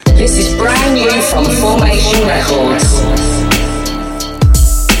This is brand new from Formation Records.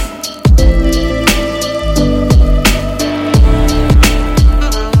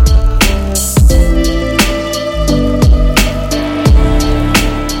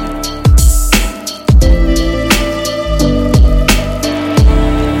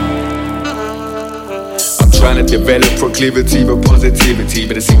 Trying to develop proclivity for positivity,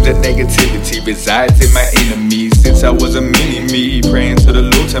 but it seems that negativity resides in my enemies. Since I was a mini-me, praying to the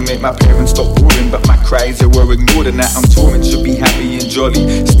Lord to make my parents stop boring, but my cries they were ignored, and now I'm torn. Should be happy and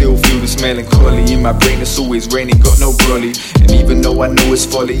jolly, still feel this melancholy in my brain. It's always raining, got no brolly, and even though I know it's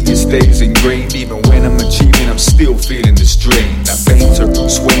folly, it stays ingrained. Even when I'm achieving, I'm still feeling the strain. I bang to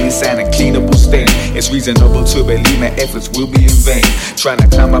roots when it's an uncleanable stain. It's reasonable to believe my efforts will be in vain. Trying to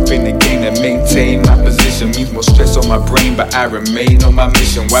climb up in the game and maintain my position means more stress on my brain, but I remain on my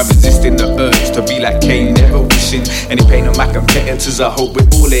mission while resisting the urge to be like Cain, never wishing any pain on my competitors. I hope we're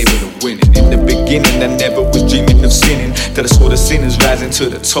all able to win it. In the beginning, I never was dreaming of sinning, till I saw the sinners rising to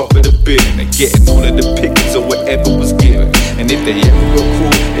the top of the building and getting all of the pickings of whatever was given. And if they ever got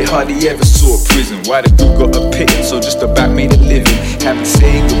caught, they hardly ever saw a prison. Why the group got a pittance, so just about made a living, having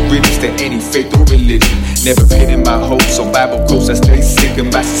saying the riddance to any faith or religion. Never pinning my hopes on Bible quotes. I stay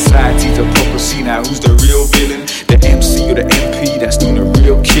sickened by society's hypocrisy. Now who's the real villain? The MC or the MP that's doing the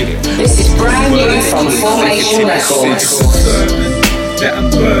real killing? This is brand new from Formation Records. It's for certain that I'm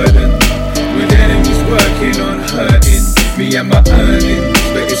burdened with enemies working on hurting me and my earnings,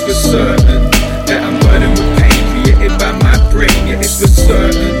 but it's for certain that I'm burdened with pain created by my brain. Yeah, it's for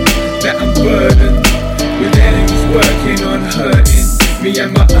certain that I'm burdened with enemies working on hurting me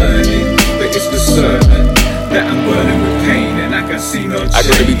and my earnings, but it's for certain that I'm burdened with pain and I can see no change. I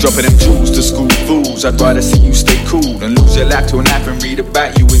gotta be dropping them jewels to school fools. I'd rather see you stay cool than lose your life to an app and read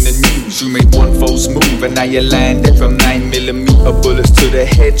about you in the news. You made one false move and now you're lying dead from 9mm bullets to the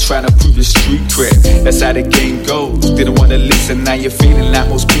head, trying to prove your street cred. That's how the game goes. Didn't wanna listen, now you're feeling like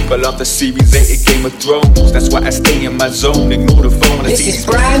most people after Series 8 of Game of Thrones. That's why I stay in my zone, ignore the phone. This is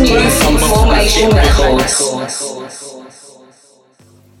brand new from Formation Records.